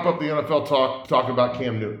we'll wrap up the NFL talk talking about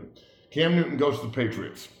Cam Newton. Cam Newton goes to the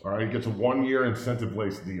Patriots. All right, he gets a 1-year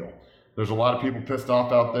incentive-based deal. There's a lot of people pissed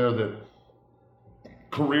off out there that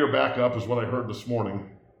career backup is what I heard this morning.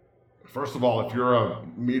 First of all, if you're a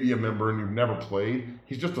media member and you've never played,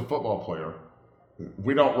 he's just a football player.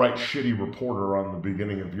 We don't write shitty reporter on the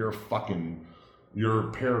beginning of your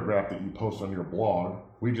paragraph that you post on your blog.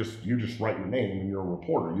 You just write your name and you're a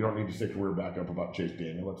reporter. You don't need to say career backup about Chase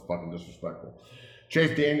Daniel. That's fucking disrespectful.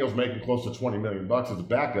 Chase Daniel's making close to $20 million as a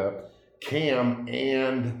backup. Cam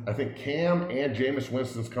and Jameis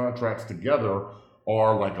Winston's contracts together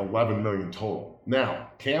are like $11 million total. Now,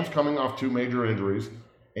 Cam's coming off 2 major injuries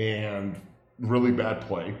and really bad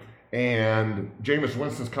play. And Jameis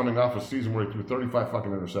Winston's coming off a season where he threw 35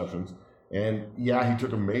 fucking interceptions. And yeah, he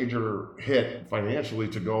took a major hit financially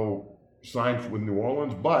to go sign with New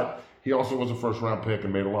Orleans, but he also was a first-round pick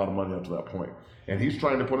and made a lot of money up to that point. And he's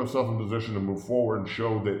trying to put himself in position to move forward and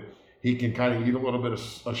show that he can kind of eat a little bit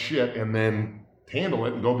of shit and then handle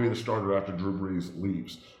it and go be the starter after Drew Brees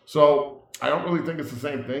leaves. So I don't really think it's the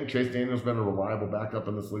same thing. Chase Daniel's been a reliable backup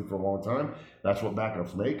in this league for a long time. That's what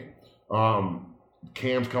backups make.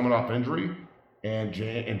 Cam's coming off injury, and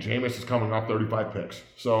Jameis is coming off 35 picks.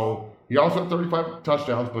 So he also had 35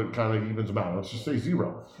 touchdowns, but kind of evens them out. Let's just say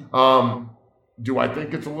 0. Do I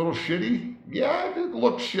think it's a little shitty? Yeah, it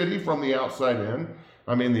looks shitty from the outside in.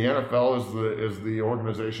 I mean, the NFL is the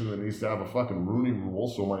organization that needs to have a fucking Rooney Rule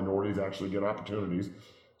so minorities actually get opportunities.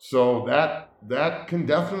 So that can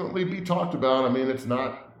definitely be talked about. I mean, it's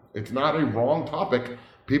not a wrong topic.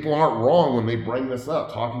 People aren't wrong when they bring this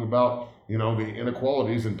up, talking about, the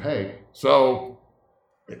inequalities in pay. So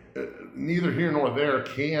neither here nor there.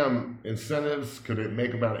 Cam incentives could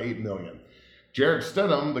make about $8 million. Jarrett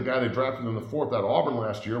Stidham, the guy they drafted in the 4th out of Auburn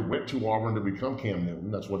last year, went to Auburn to become Cam Newton.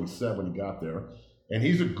 That's what he said when he got there. And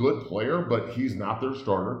he's a good player, but he's not their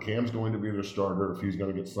starter. Cam's going to be their starter if he's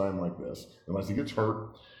going to get signed like this, unless he gets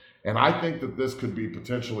hurt. And I think that this could be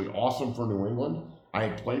potentially awesome for New England. I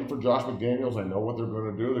played for Josh McDaniels. I know what they're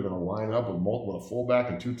going to do. They're going to line up with a fullback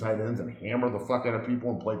and 2 tight ends and hammer the fuck out of people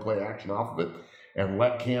and play action off of it and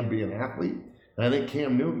let Cam be an athlete. And I think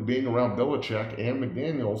Cam Newton, being around Belichick and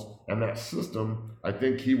McDaniels and that system, I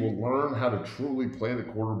think he will learn how to truly play the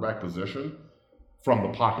quarterback position from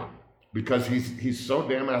the pocket, because he's so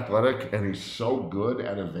damn athletic and he's so good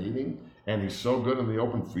at evading and he's so good in the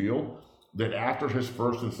open field that after his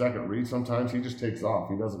first and second read, sometimes he just takes off.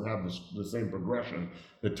 He doesn't have the same progression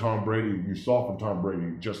that you saw from Tom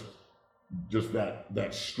Brady. Just that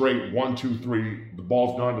straight 1, 2, 3, the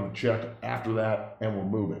ball's gone to the check after that, and we're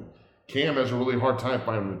moving. Cam has a really hard time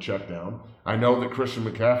finding the check down. I know that Christian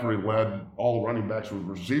McCaffrey led all running backs with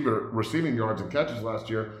receiving yards and catches last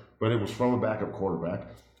year, but it was from a backup quarterback.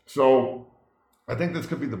 So I think this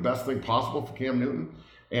could be the best thing possible for Cam Newton.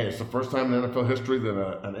 And it's the first time in NFL history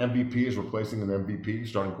that an MVP is replacing an MVP,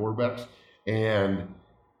 starting quarterbacks. And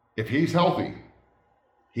if he's healthy,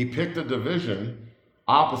 he picked a division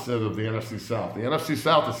opposite of the NFC South. The NFC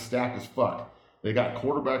South is stacked as fuck. They got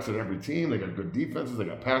quarterbacks at every team. They got good defenses. They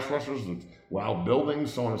got pass rushers, wild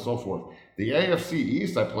buildings, so on and so forth. The AFC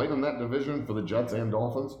East, I played in that division for the Jets and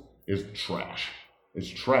Dolphins, is trash. It's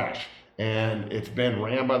trash. And it's been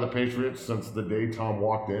ran by the Patriots since the day Tom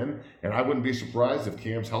walked in. And I wouldn't be surprised if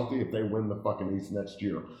Cam's healthy if they win the fucking East next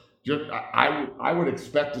year. I would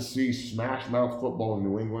expect to see smash mouth football in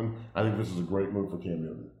New England. I think this is a great move for Cam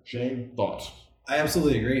Newton. Shane, thoughts? I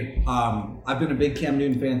absolutely agree. I've been a big Cam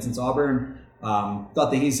Newton fan since Auburn.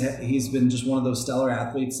 Thought that he's been just one of those stellar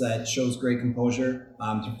athletes that shows great composure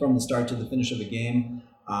from the start to the finish of a game.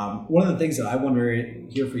 One of the things that I wonder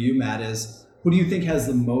here for you, Matt, is who do you think has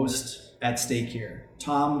the most at stake here?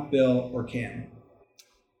 Tom, Bill, or Cam?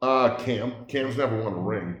 Cam. Cam's never won a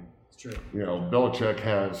ring. It's true. You know, Belichick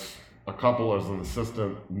has a couple as an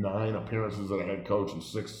assistant, 9 appearances as a head coach, and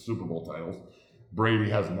 6 Super Bowl titles. Brady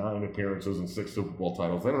has 9 appearances and 6 Super Bowl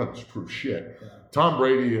titles. They don't have to prove shit. Yeah. Tom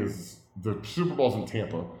Brady is the Super Bowl's in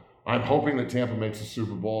Tampa. I'm hoping that Tampa makes the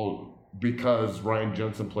Super Bowl because Ryan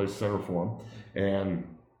Jensen plays center for him, and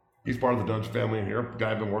he's part of the Dunge family in here.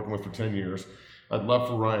 Guy I've been working with for 10 years. I'd love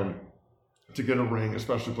for Ryan to get a ring,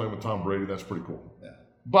 especially playing with Tom Brady. That's pretty cool. Yeah.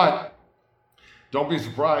 But don't be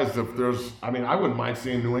surprised if there's, I wouldn't mind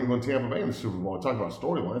seeing New England, Tampa Bay in the Super Bowl. Talk about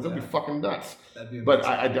storylines. That'd be fucking nuts. But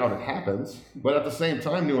I doubt it happens. But at the same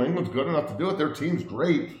time, New England's good enough to do it. Their team's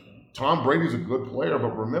great. Tom Brady's a good player.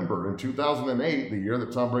 But remember, in 2008, the year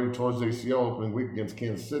that Tom Brady tore his ACL opening week against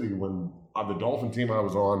Kansas City, when the Dolphin team I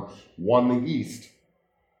was on won the East,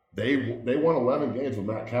 they won 11 games with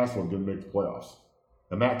Matt Castle and didn't make the playoffs.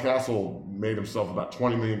 And Matt Castle made himself about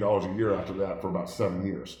 $20 million a year after that for about 7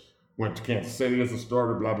 years. Went to Kansas City as a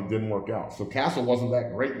starter, blah, but didn't work out. So Castle wasn't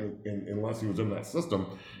that great unless he was in that system.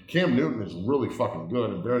 Cam Newton is really fucking good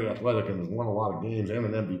and very athletic and has won a lot of games and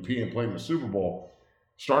an MVP and played in the Super Bowl,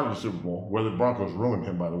 started the Super Bowl, where the Broncos ruined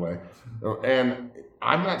him, by the way. And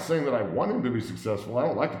I'm not saying that I want him to be successful. I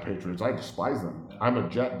don't like the Patriots. I despise them. I'm a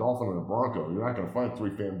Jet, Dolphin, and a Bronco. You're not going to find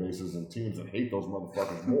 3 fan bases and teams that hate those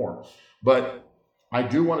motherfuckers more. But I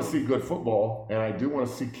do want to see good football, and I do want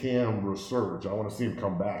to see Cam resurge. I want to see him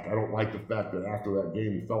come back. I don't like the fact that after that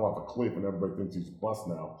game he fell off a cliff and everybody thinks he's a bust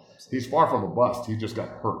now. He's far from a bust. He just got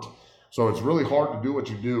hurt. So it's really hard to do what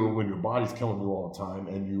you do when your body's killing you all the time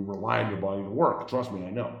and you rely on your body to work. Trust me, I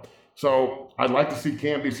know. So I'd like to see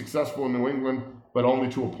Cam be successful in New England, but only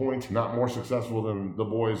to a point, not more successful than the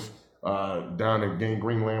boys down in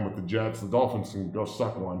Greenland with the Jets. The Dolphins can go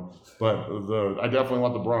suck one, but I definitely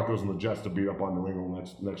want the Broncos and the Jets to beat up on New England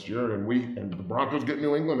next year. And the Broncos get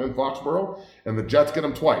New England in Foxborough, and the Jets get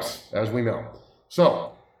them twice, as we know.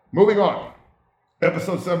 So, moving on.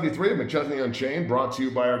 Episode 73 of McChesney Unchained, brought to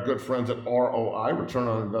you by our good friends at ROI, Return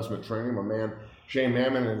on Investment Training. My man Shane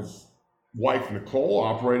Mammon and his wife Nicole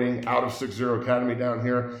operating out of 60 Academy down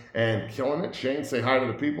here and killing it. Shane, say hi to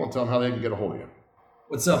the people and tell them how they can get a hold of you.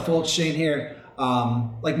 What's up, folks? Shane here.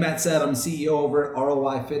 Like Matt said, I'm CEO over at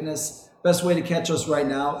ROI Fitness. Best way to catch us right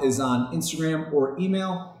now is on Instagram or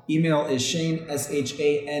email. Email is Shane,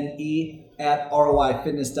 SHANE, at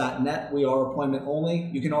ROIfitness.net. We are appointment only.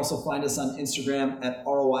 You can also find us on Instagram at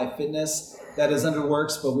ROI Fitness. That is under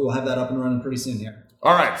works, but we will have that up and running pretty soon here.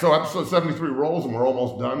 All right, so episode 73 rolls, and we're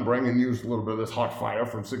almost done bringing you a little bit of this hot fire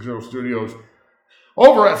from 60 Studios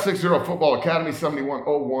over at 60 Football Academy,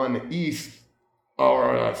 7101 East,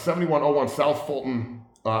 or 7101 South Fulton,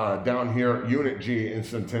 down here, Unit G in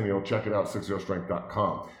Centennial. Check it out,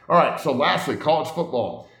 60strength.com. All right, so lastly, college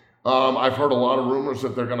football. I've heard a lot of rumors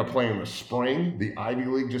that they're going to play in the spring. The Ivy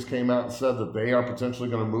League just came out and said that they are potentially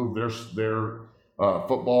going to move their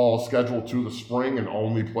football schedule to the spring and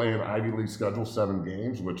only play an Ivy League schedule, 7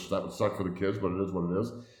 games, which that would suck for the kids, but it is what it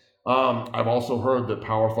is. I've also heard that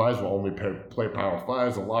Power 5s will only play Power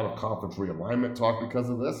 5s. A lot of conference realignment talk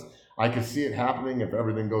because of this. I can see it happening if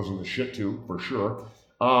everything goes into shit too, for sure.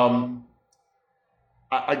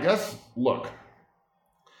 I guess, look,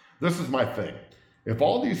 this is my thing. If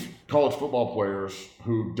all these college football players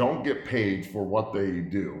who don't get paid for what they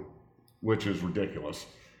do, which is ridiculous,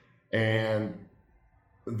 and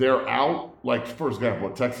they're out, like, for example,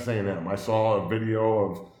 at Texas A&M, I saw a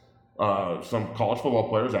video of some college football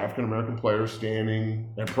players, African-American players,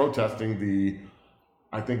 standing and protesting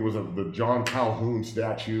I think it was the John Calhoun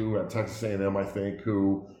statue at Texas A&M, I think,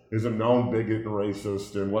 who is a known bigot and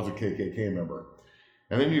racist and was a KKK member.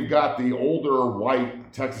 And then you've got the older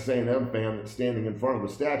white Texas A&M fan that's standing in front of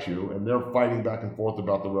the statue, and they're fighting back and forth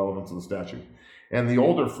about the relevance of the statue. And the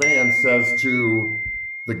older fan says to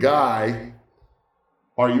the guy,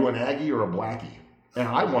 "Are you an Aggie or a Blackie?" And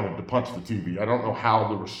I wanted to punch the TV. I don't know how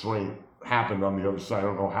the restraint happened on the other side. I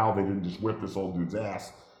don't know how they didn't just whip this old dude's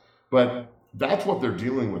ass. But that's what they're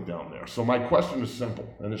dealing with down there. So my question is simple,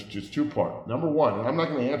 and it's just 2-part. Number one, and I'm not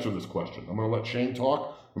going to answer this question. I'm going to let Shane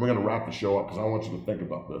talk, and we're going to wrap the show up because I want you to think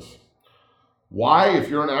about this. Why, if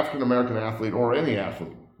you're an African-American athlete or any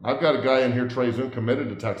athlete, I've got a guy in here, Trey Zoom, committed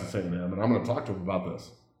to Texas A&M, and I'm going to talk to him about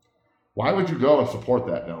this. Why would you go and support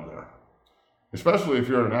that down there? Especially if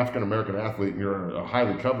you're an African-American athlete and you're a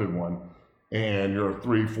highly coveted one. and you're a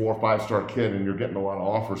 3, 4, 5-star kid and you're getting a lot of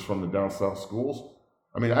offers from the down south schools,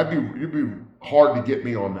 I mean, it'd be hard to get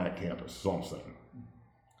me on that campus, is all I'm saying.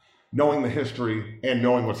 Knowing the history and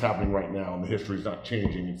knowing what's happening right now, and the history's not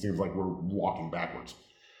changing, it seems like we're walking backwards.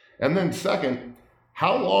 And then second,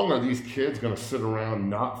 how long are these kids going to sit around,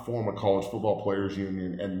 not form a college football players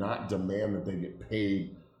union, and not demand that they get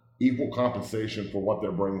paid equal compensation for what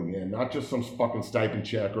they're bringing in? Not just some fucking stipend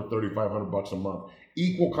check or $3,500 a month.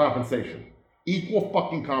 Equal compensation. Equal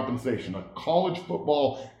fucking compensation. A college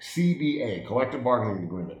football CBA, collective bargaining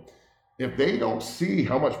agreement. If they don't see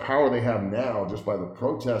how much power they have now just by the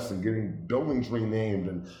protests and getting buildings renamed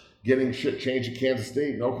and getting shit changed at Kansas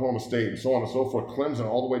State and Oklahoma State and so on and so forth, Clemson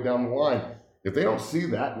all the way down the line, if they don't see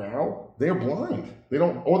that now, they're blind. They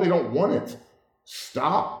don't want it.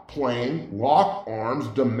 Stop playing, lock arms,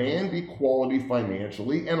 demand equality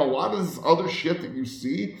financially, and a lot of this other shit that you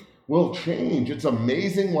see will change. It's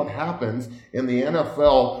amazing what happens in the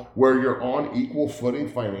NFL where you're on equal footing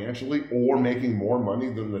financially or making more money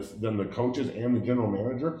than the coaches and the general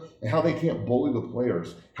manager, and how they can't bully the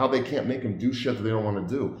players, how they can't make them do shit that they don't want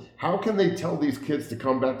to do. How can they tell these kids to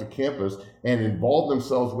come back to campus and involve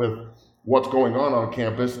themselves with what's going on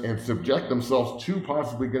campus and subject themselves to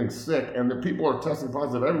possibly getting sick, and the people are testing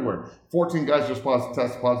positive everywhere? 14 guys just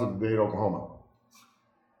tested positive today at Oklahoma.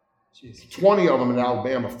 Jeez. 20 of them in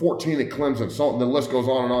Alabama, 14 at Clemson, so the list goes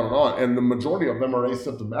on and on and on. And the majority of them are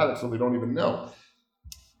asymptomatic, so they don't even know.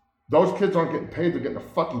 Those kids aren't getting paid, they're getting a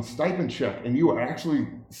fucking stipend check. And you are actually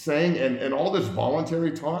saying, and all this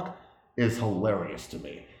voluntary talk is hilarious to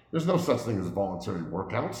me. There's no such thing as voluntary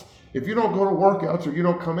workouts. If you don't go to workouts or you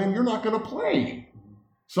don't come in, you're not going to play.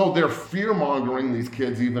 So they're fear-mongering these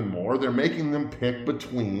kids even more. They're making them pick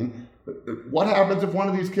between. What happens if one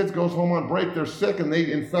of these kids goes home on break, they're sick, and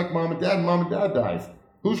they infect mom and mom and dad dies?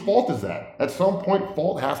 Whose fault is that? At some point,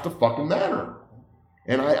 fault has to fucking matter.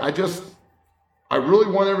 And I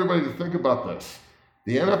really want everybody to think about this.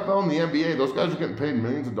 The NFL and the NBA, those guys are getting paid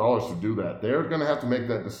millions of dollars to do that. They're going to have to make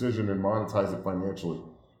that decision and monetize it financially.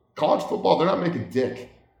 College football, they're not making dick.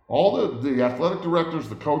 All the athletic directors,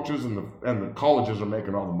 the coaches, and the colleges are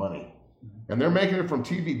making all the money. And they're making it from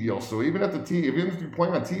TV deals. So even if you're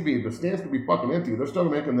playing on TV, the stands can be fucking empty. They're still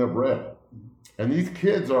making their bread. And these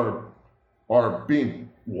kids are being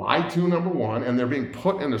lied to, number one, and they're being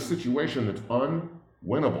put in a situation that's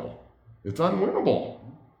unwinnable. It's unwinnable.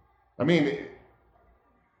 I mean,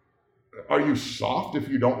 are you soft if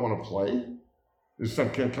you don't want to play? That's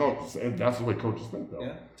the way coaches think, though.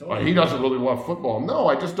 Yeah, totally. He doesn't really love football. No,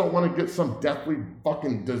 I just don't want to get some deathly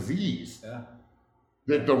fucking disease. Yeah.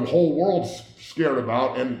 That the whole world's scared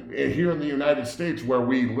about, and here in the United States, where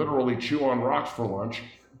we literally chew on rocks for lunch,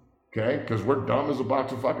 okay, because we're dumb as a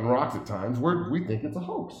box of fucking rocks at times, we think it's a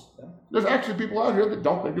hoax. Yeah. There's actually people out here that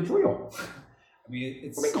don't think it's real. I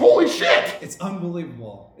mean, holy shit! It's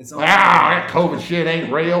unbelievable. That COVID shit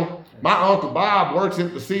ain't real. My Uncle Bob works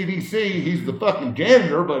at the CDC. He's the fucking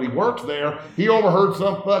janitor, but he works there. He overheard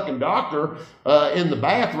some fucking doctor in the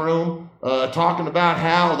bathroom talking about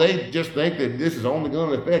how they just think that this is only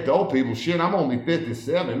going to affect old people. Shit, I'm only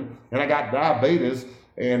 57, and I got diabetes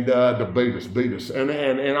and diabetes. And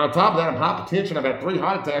on top of that, I'm hypertension. I've had 3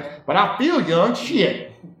 heart attacks, but I feel young.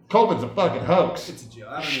 Shit, COVID's a fucking hoax. It's a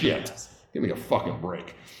joke. Shit, give me a fucking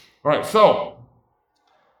break. All right, so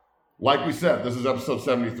like we said, this is episode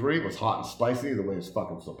 73. It was hot and spicy the way it's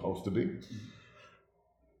fucking supposed to be.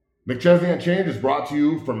 McChesney Unchained is brought to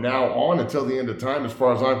you from now on until the end of time, as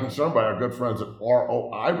far as I'm concerned, by our good friends at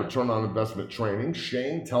ROI, Return on Investment Training.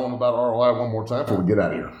 Shane, tell them about ROI one more time before we get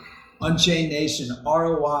out of here. Unchained Nation,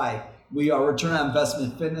 ROI. We are Return on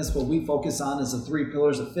Investment Fitness. What we focus on is the 3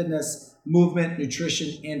 pillars of fitness: movement,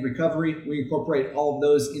 nutrition, and recovery. We incorporate all of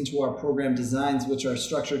those into our program designs, which are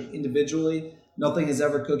structured individually. Nothing is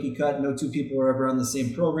ever cookie cut. No 2 people are ever on the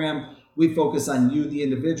same program. We focus on you, the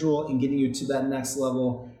individual, and getting you to that next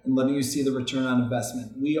level and letting you see the return on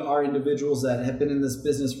investment. We are individuals that have been in this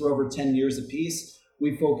business for over 10 years apiece.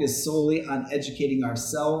 We focus solely on educating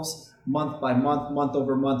ourselves month by month, month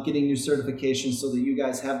over month, getting new certifications so that you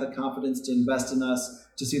guys have the confidence to invest in us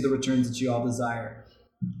to see the returns that you all desire.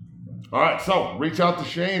 All right, so reach out to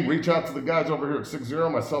Shane, reach out to the guys over here at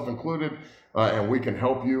 6-0, myself included. And we can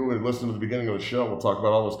help you. And listen to the beginning of the show. We'll talk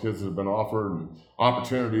about all those kids that have been offered and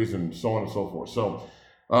opportunities and so on and so forth. So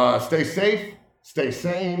stay safe, stay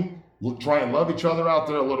sane, try and love each other out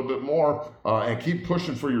there a little bit more, and keep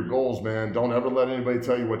pushing for your goals, man. Don't ever let anybody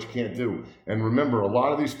tell you what you can't do. And remember, a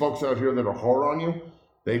lot of these folks out here that are hard on you,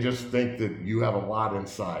 They just think that you have a lot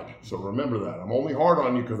inside. So remember that. I'm only hard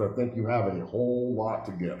on you because I think you have a whole lot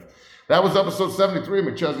to give. That was episode 73 of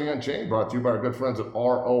McChesney Unchained, brought to you by our good friends at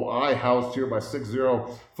ROI, housed here by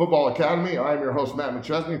 6-0 Football Academy. I am your host, Matt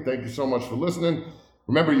McChesney. Thank you so much for listening.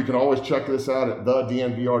 Remember, you can always check this out at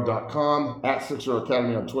thednvr.com, at 6-0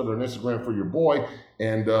 Academy on Twitter and Instagram for your boy.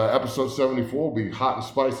 And episode 74 will be hot and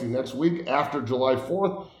spicy next week after July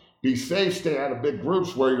 4th. Be safe, stay out of big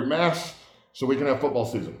groups, wear your masks, so we can have football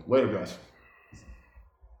season. Later, guys.